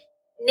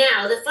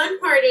 Now, the fun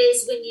part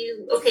is when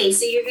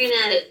so you're going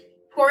to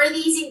pour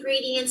these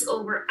ingredients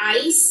over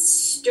ice,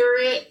 stir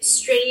it,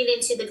 strain it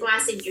into the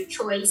glass of your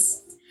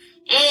choice.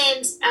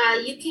 And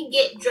you can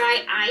get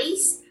dry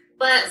ice,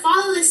 but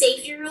follow the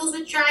safety rules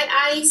with dry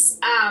ice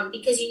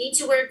because you need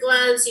to wear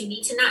gloves, you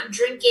need to not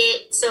drink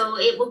it. So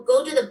it will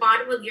go to the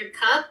bottom of your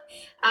cup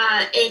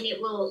and it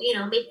will,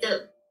 make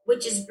the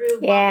witch's brew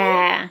bubble.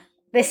 Yeah.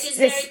 This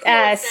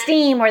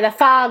steam or the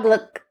fog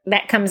look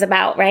that comes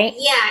about, right?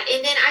 Yeah,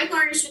 and then I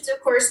garnish with, of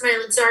course,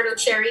 my Luzzardo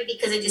cherry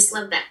because I just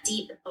love that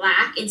deep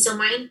black. And so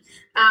mine,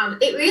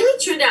 it really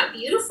turned out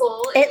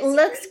beautiful. It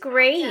looks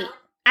great.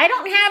 I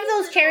don't have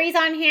those cherries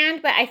on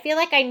hand, but I feel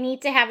like I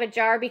need to have a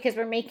jar because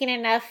we're making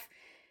enough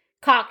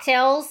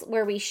cocktails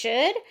where we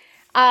should.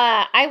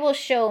 I will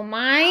show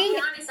mine. I'll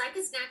be honest, I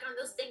could snack on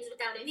those things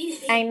without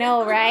anything. I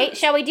know, right?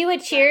 Shall we do a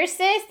cheers,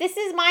 sis? This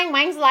is mine.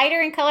 Mine's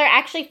lighter in color. I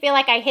actually feel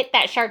like I hit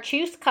that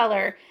chartreuse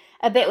color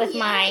a bit with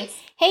mine.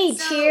 Hey,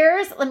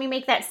 cheers. Let me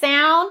make that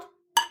sound.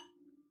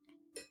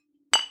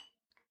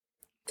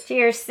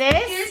 Cheers,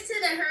 sis. Cheers to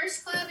the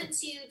Hearst Club and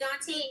to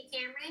Dante and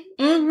Cameron.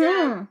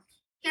 And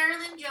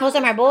Carolyn Jones. Those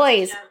are my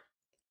boys.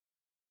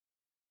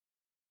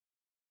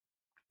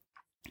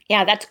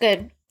 Yeah, that's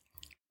good.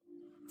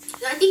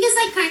 I think it's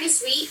like kind of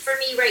sweet for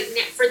me right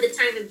now for the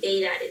time of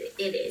day that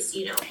it is,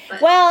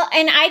 But. Well,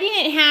 and I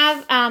didn't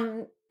have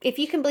if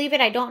you can believe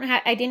it, I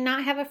did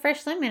not have a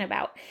fresh lemon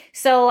about.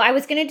 So I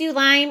was going to do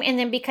lime, and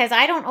then because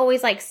I don't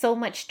always like so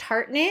much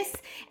tartness,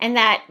 and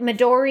that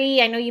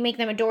Midori, I know you make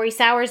the Midori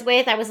sours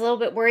with, I was a little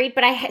bit worried,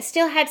 but I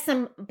still had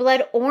some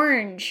blood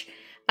orange,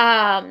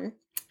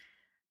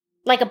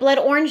 like a blood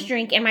orange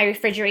drink in my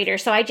refrigerator.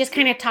 So I just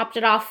kind of topped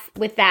it off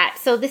with that.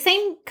 So the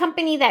same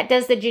company that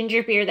does the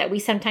ginger beer that we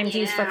sometimes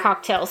use for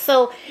cocktails.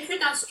 So it's like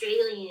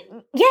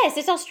Australian. Yes,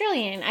 it's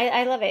Australian.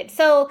 I love it.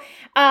 So,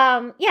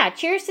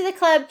 cheers to the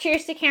club.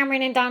 Cheers to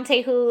Cameron and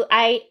Dante, who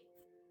I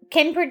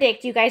can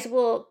predict you guys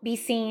will be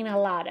seeing a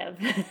lot of.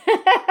 Yes,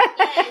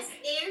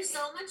 they're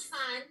so much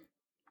fun.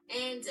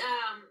 And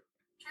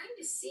trying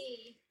to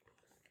see.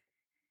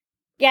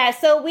 Yeah,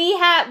 so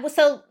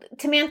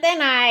Tamantha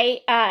and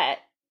I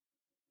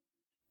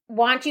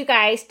want you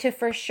guys to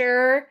for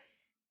sure,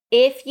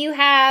 if you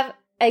have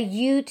a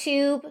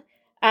YouTube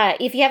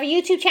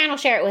channel,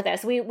 share it with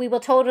us. We will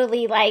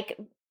totally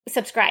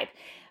subscribe.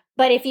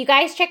 But if you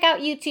guys check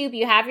out YouTube,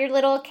 you have your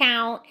little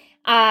account,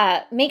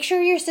 make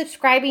sure you're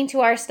subscribing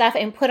to our stuff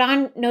and put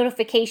on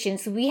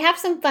notifications. We have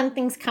some fun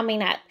things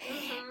coming up.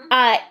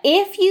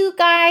 If you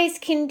guys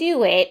can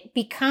do it,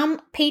 become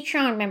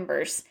Patreon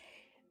members,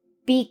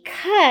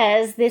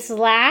 because this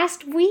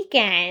last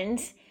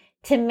weekend,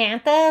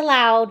 Tamantha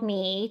allowed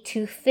me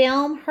to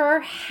film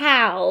her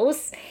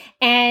house.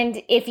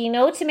 And if you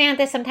know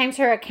Tamantha, sometimes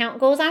her account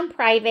goes on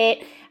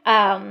private.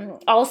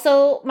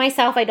 Also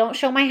myself, I don't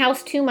show my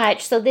house too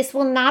much. So this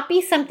will not be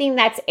something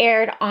that's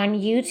aired on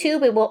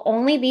YouTube. It will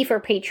only be for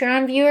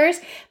Patreon viewers,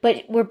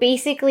 but we're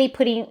basically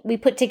we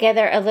put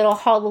together a little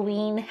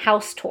Halloween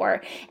house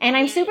tour. And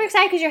I'm super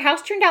excited because your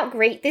house turned out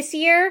great this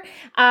year.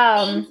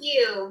 Thank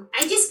you.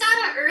 I just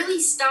got an early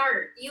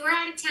start. You were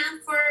out of town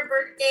for a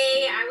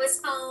birthday. I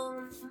was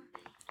home.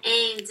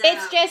 And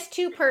it's just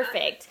too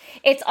perfect.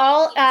 It's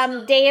all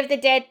Day of the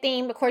Dead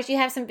theme. Of course, you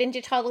have some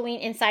vintage Halloween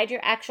inside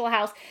your actual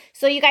house.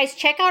 So you guys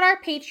check out our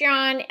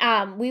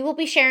Patreon. We will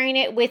be sharing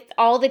it with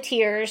all the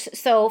tiers.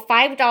 So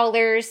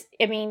 $5.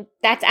 I mean,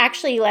 that's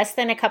actually less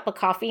than a cup of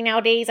coffee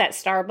nowadays at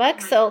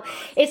Starbucks. So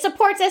it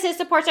supports us. It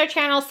supports our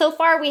channel. So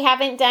far, we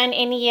haven't done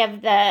any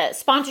of the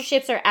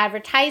sponsorships or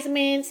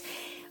advertisements.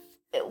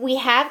 We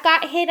have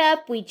got hit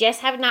up. We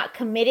just have not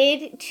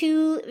committed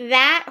to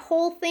that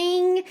whole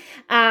thing.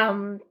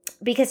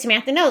 Because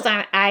Tamantha knows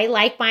I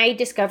like my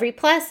Discovery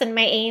Plus and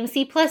my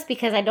AMC Plus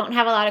because I don't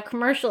have a lot of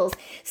commercials.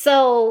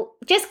 So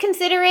just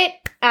consider it.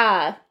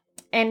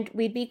 And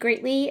we'd be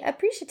greatly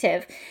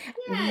appreciative.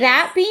 Yes.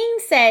 That being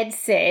said,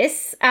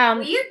 sis. We are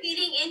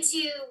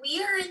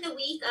in the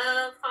week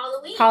of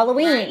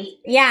Halloween. Right?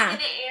 Yeah.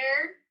 It's going to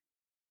air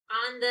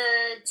on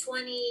the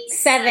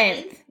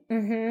 27th.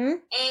 Mm-hmm.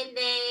 And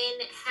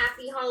then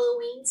happy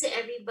Halloween to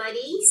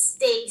everybody.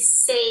 Stay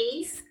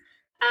safe.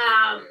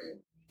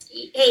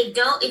 Hey,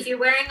 if you're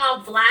wearing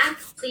all black,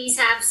 please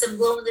have some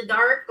glow in the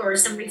dark or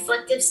some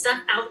reflective stuff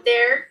out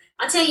there.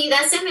 I'll tell you,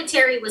 that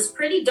cemetery was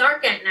pretty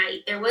dark at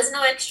night. There was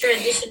no extra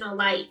additional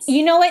lights.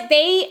 You know what?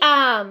 They,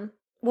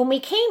 when we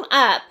came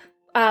up,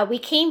 we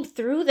came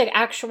through the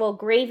actual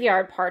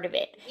graveyard part of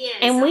it. Yes,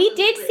 and we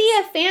did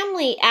see a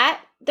family at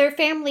their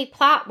family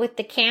plot with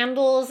the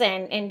candles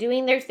and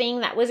doing their thing.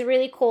 That was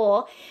really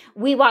cool.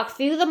 We walked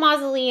through the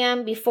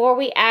mausoleum before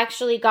we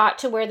actually got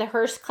to where the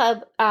Hearst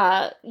Club,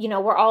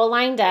 were all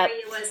lined up.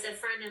 It was the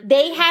front of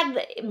they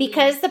had,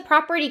 because the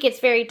property gets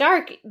very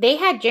dark, they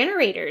had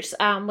generators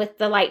with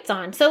the lights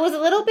on. So it was a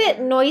little bit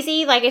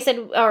noisy, like I said,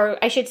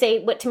 or I should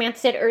say what Tamantha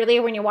said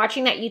earlier, when you're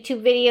watching that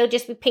YouTube video,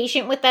 just be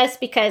patient with us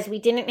because we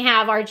didn't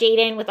have our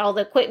Jaden with all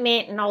the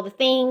equipment and all the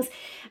things.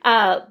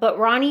 But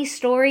Ronnie's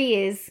story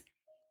is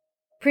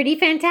pretty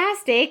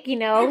fantastic,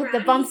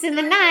 the bumps in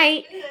the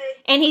night. Good.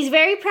 And he's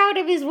very proud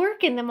of his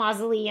work in the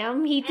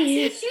mausoleum. He should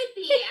be.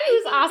 He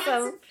was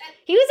awesome.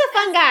 He was a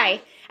fun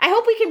guy. I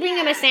hope we can bring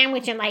him a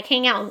sandwich and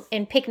hang out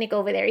and picnic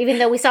over there, even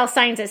though we saw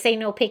signs that say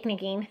no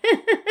picnicking.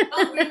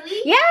 Oh,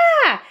 really? Yeah.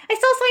 I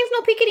saw signs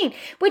no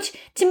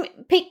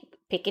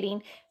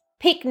picketing,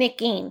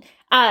 picnicking.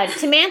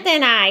 Tamantha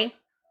and I,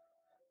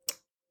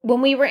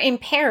 when we were in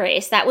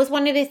Paris, that was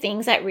one of the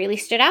things that really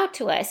stood out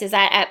to us, is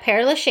that at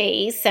Père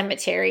Lachaise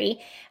Cemetery,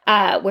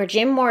 where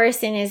Jim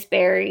Morrison is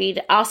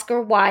buried,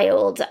 Oscar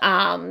Wilde,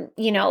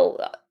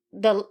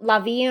 the La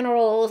Vie en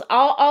Rose,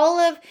 all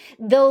of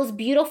those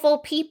beautiful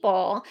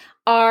people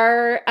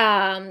are,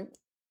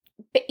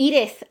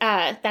 Edith,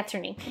 that's her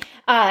name,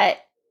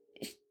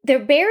 they're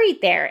buried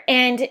there.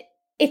 And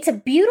it's a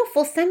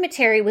beautiful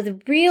cemetery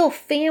with real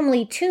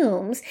family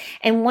tombs.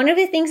 And one of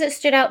the things that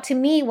stood out to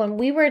me when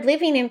we were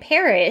living in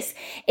Paris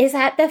is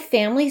that the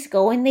families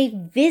go and they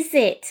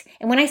visit.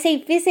 And when I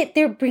say visit,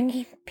 they're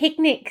bringing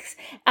picnics.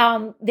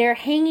 They're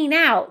hanging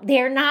out.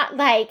 They're not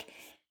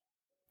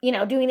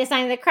doing the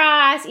sign of the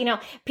cross,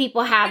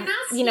 people have,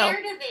 they're not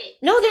scared of it.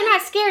 No, they're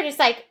not scared. It's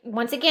like,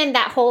 once again,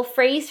 that whole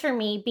phrase for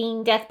me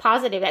being death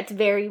positive, that's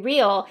very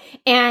real.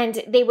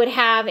 And they would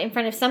have in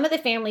front of some of the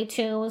family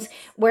tombs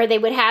where they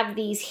would have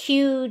these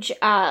huge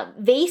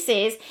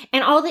vases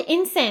and all the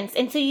incense.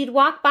 And so you'd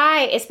walk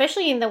by,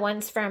 especially in the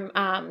ones from,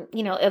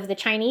 of the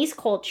Chinese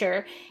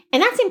culture.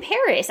 And that's in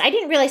Paris. I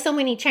didn't realize so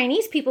many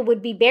Chinese people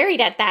would be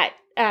buried at that,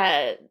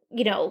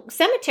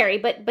 cemetery,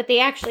 but they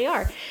actually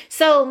are.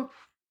 So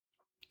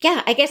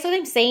yeah, I guess what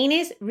I'm saying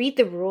is read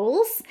the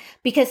rules,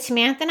 because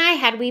Samantha and I,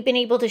 had we been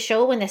able to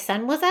show when the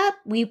sun was up,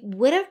 we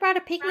would have brought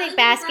a picnic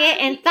basket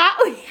and thought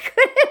we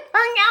could have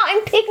hung out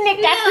and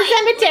picnicked at the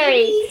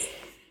cemetery.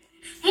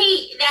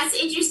 Hey, that's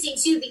interesting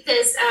too,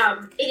 because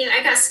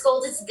I got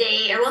scolded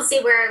today. I won't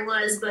say where I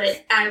was,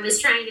 but I was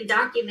trying to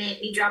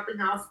document me dropping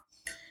off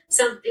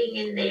something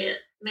in the,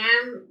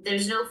 ma'am,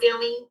 there's no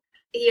filming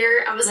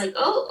here. I was like,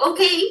 oh,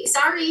 okay,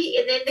 sorry.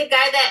 And then the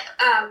guy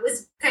that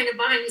was kind of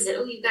behind me said,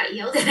 oh, you got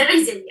yelled at?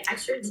 I said, yeah, I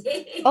sure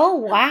did. Oh,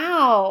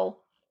 wow.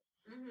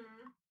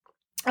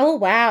 Mm-hmm. Oh,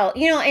 wow.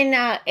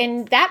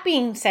 And that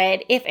being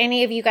said, if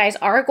any of you guys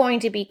are going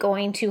to be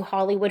going to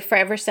Hollywood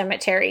Forever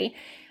Cemetery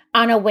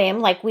on a whim,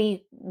 like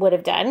we would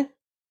have done,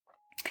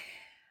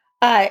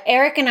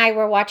 Eric and I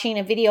were watching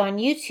a video on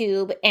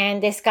YouTube,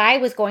 and this guy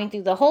was going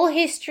through the whole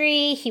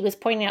history. He was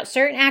pointing out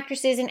certain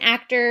actresses and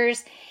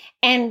actors,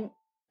 and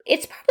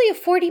it's probably a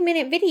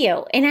 40-minute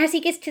video. And as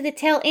he gets to the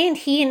tail end,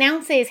 he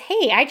announces,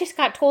 hey, I just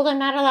got told I'm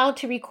not allowed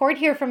to record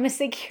here from a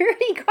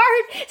security guard.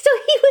 So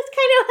he was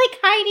kind of like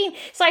hiding.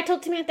 So I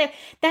told Samantha,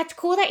 that's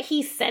cool that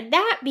he said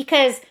that,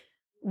 because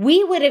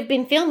we would have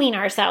been filming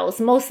ourselves,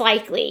 most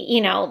likely,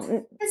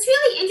 That's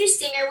really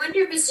interesting. I wonder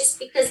if it's just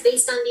because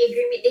based on the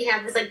agreement they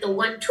have with like the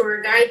one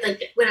tour guide,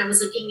 like when I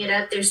was looking it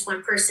up, there's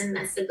one person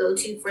that's the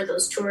go-to for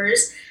those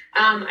tours.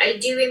 I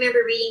do remember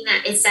reading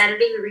that it's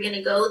Saturday we were going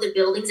to go. The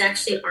buildings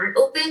actually aren't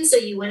open, so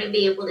you wouldn't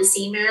be able to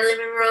see Marilyn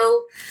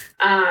Monroe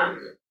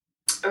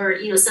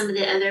or, some of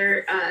the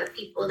other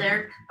people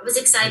there. I was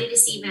excited to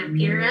see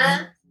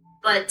Vampira,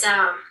 but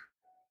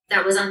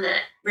that was on the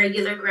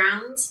regular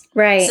grounds.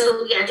 Right.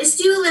 So, yeah, just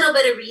do a little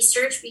bit of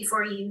research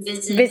before you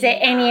visit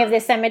any of the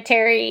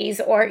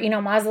cemeteries or,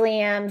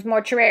 mausoleums,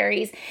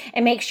 mortuaries,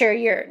 and make sure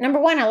you're, number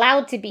one,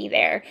 allowed to be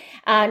there.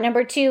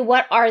 Number two,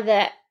 what are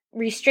the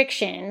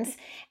restrictions?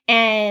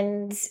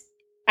 And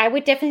I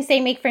would definitely say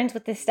make friends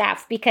with the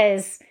staff,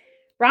 because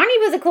Ronnie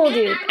was a cool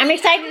dude. I'm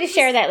excited to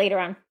share that later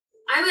on.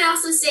 I would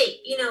also say,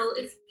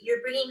 if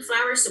you're bringing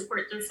flowers,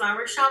 support their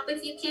flower shop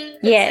if you can.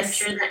 Yes. I'm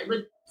sure that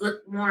would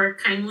look more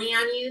kindly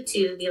on you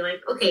to be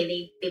like,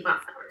 okay, they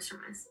bought flowers from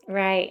us.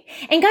 Right.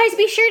 And guys,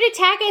 be sure to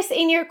tag us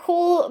in your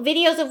cool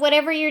videos of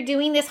whatever you're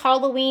doing this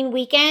Halloween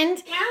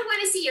weekend. Yeah, I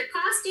want to see your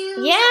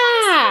costumes.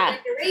 Yeah.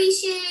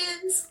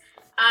 Decorations.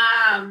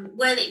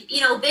 Whether,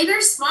 big or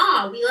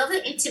small. We love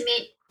an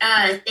intimate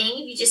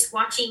thing. If you're just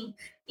watching,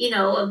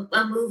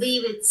 a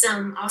movie with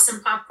some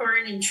awesome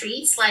popcorn and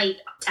treats, like,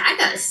 tag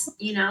us,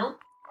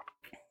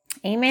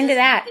 Amen to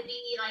that. To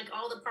be like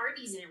all the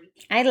parties and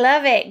everything. I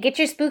love it. Get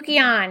your spooky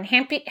on.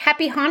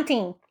 Happy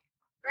haunting.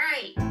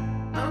 Right.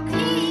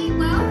 Okay.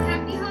 Well,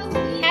 happy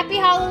Halloween. Happy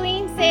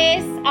Halloween,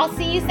 sis. I'll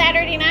see you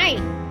Saturday night.